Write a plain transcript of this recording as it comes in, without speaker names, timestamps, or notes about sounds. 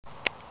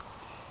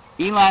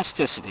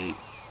Elasticity.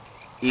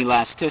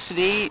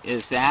 Elasticity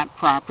is that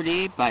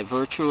property by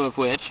virtue of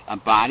which a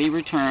body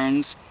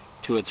returns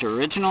to its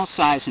original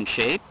size and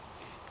shape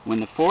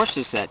when the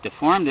forces that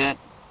deformed it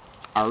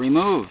are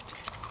removed.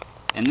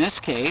 In this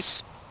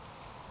case,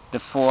 the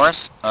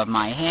force of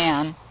my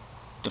hand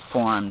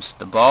deforms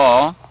the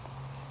ball,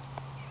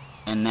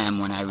 and then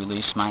when I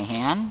release my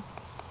hand,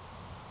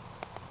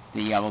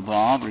 the yellow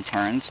ball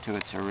returns to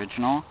its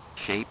original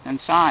shape and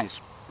size.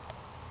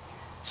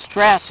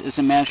 Stress is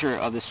a measure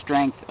of the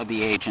strength of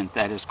the agent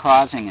that is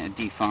causing a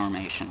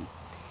deformation.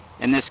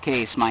 In this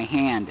case, my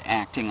hand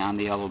acting on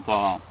the yellow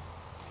ball.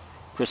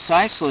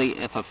 Precisely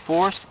if a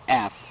force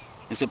F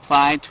is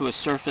applied to a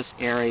surface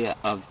area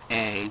of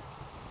A,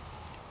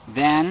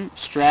 then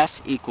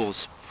stress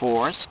equals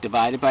force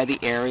divided by the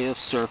area of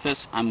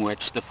surface on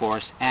which the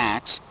force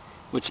acts,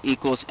 which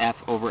equals F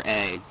over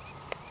A.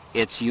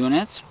 Its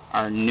units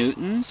are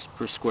newtons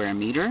per square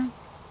meter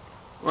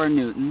or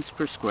newtons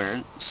per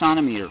square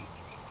centimeter.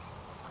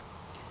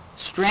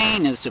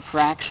 Strain is the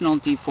fractional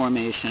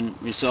deformation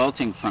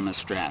resulting from a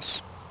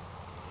stress.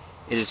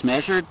 It is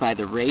measured by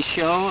the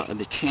ratio of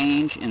the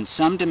change in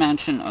some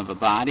dimension of a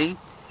body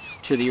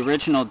to the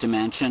original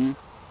dimension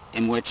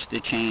in which the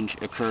change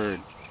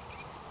occurred.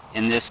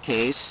 In this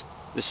case,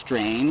 the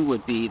strain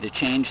would be the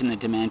change in the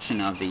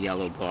dimension of the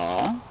yellow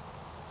ball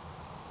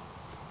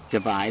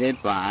divided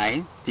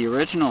by the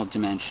original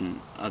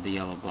dimension of the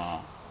yellow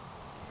ball.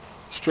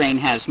 Strain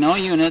has no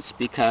units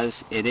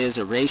because it is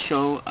a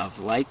ratio of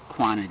like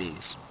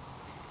quantities.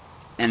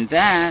 And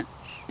that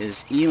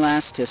is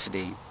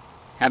elasticity.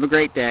 Have a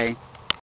great day.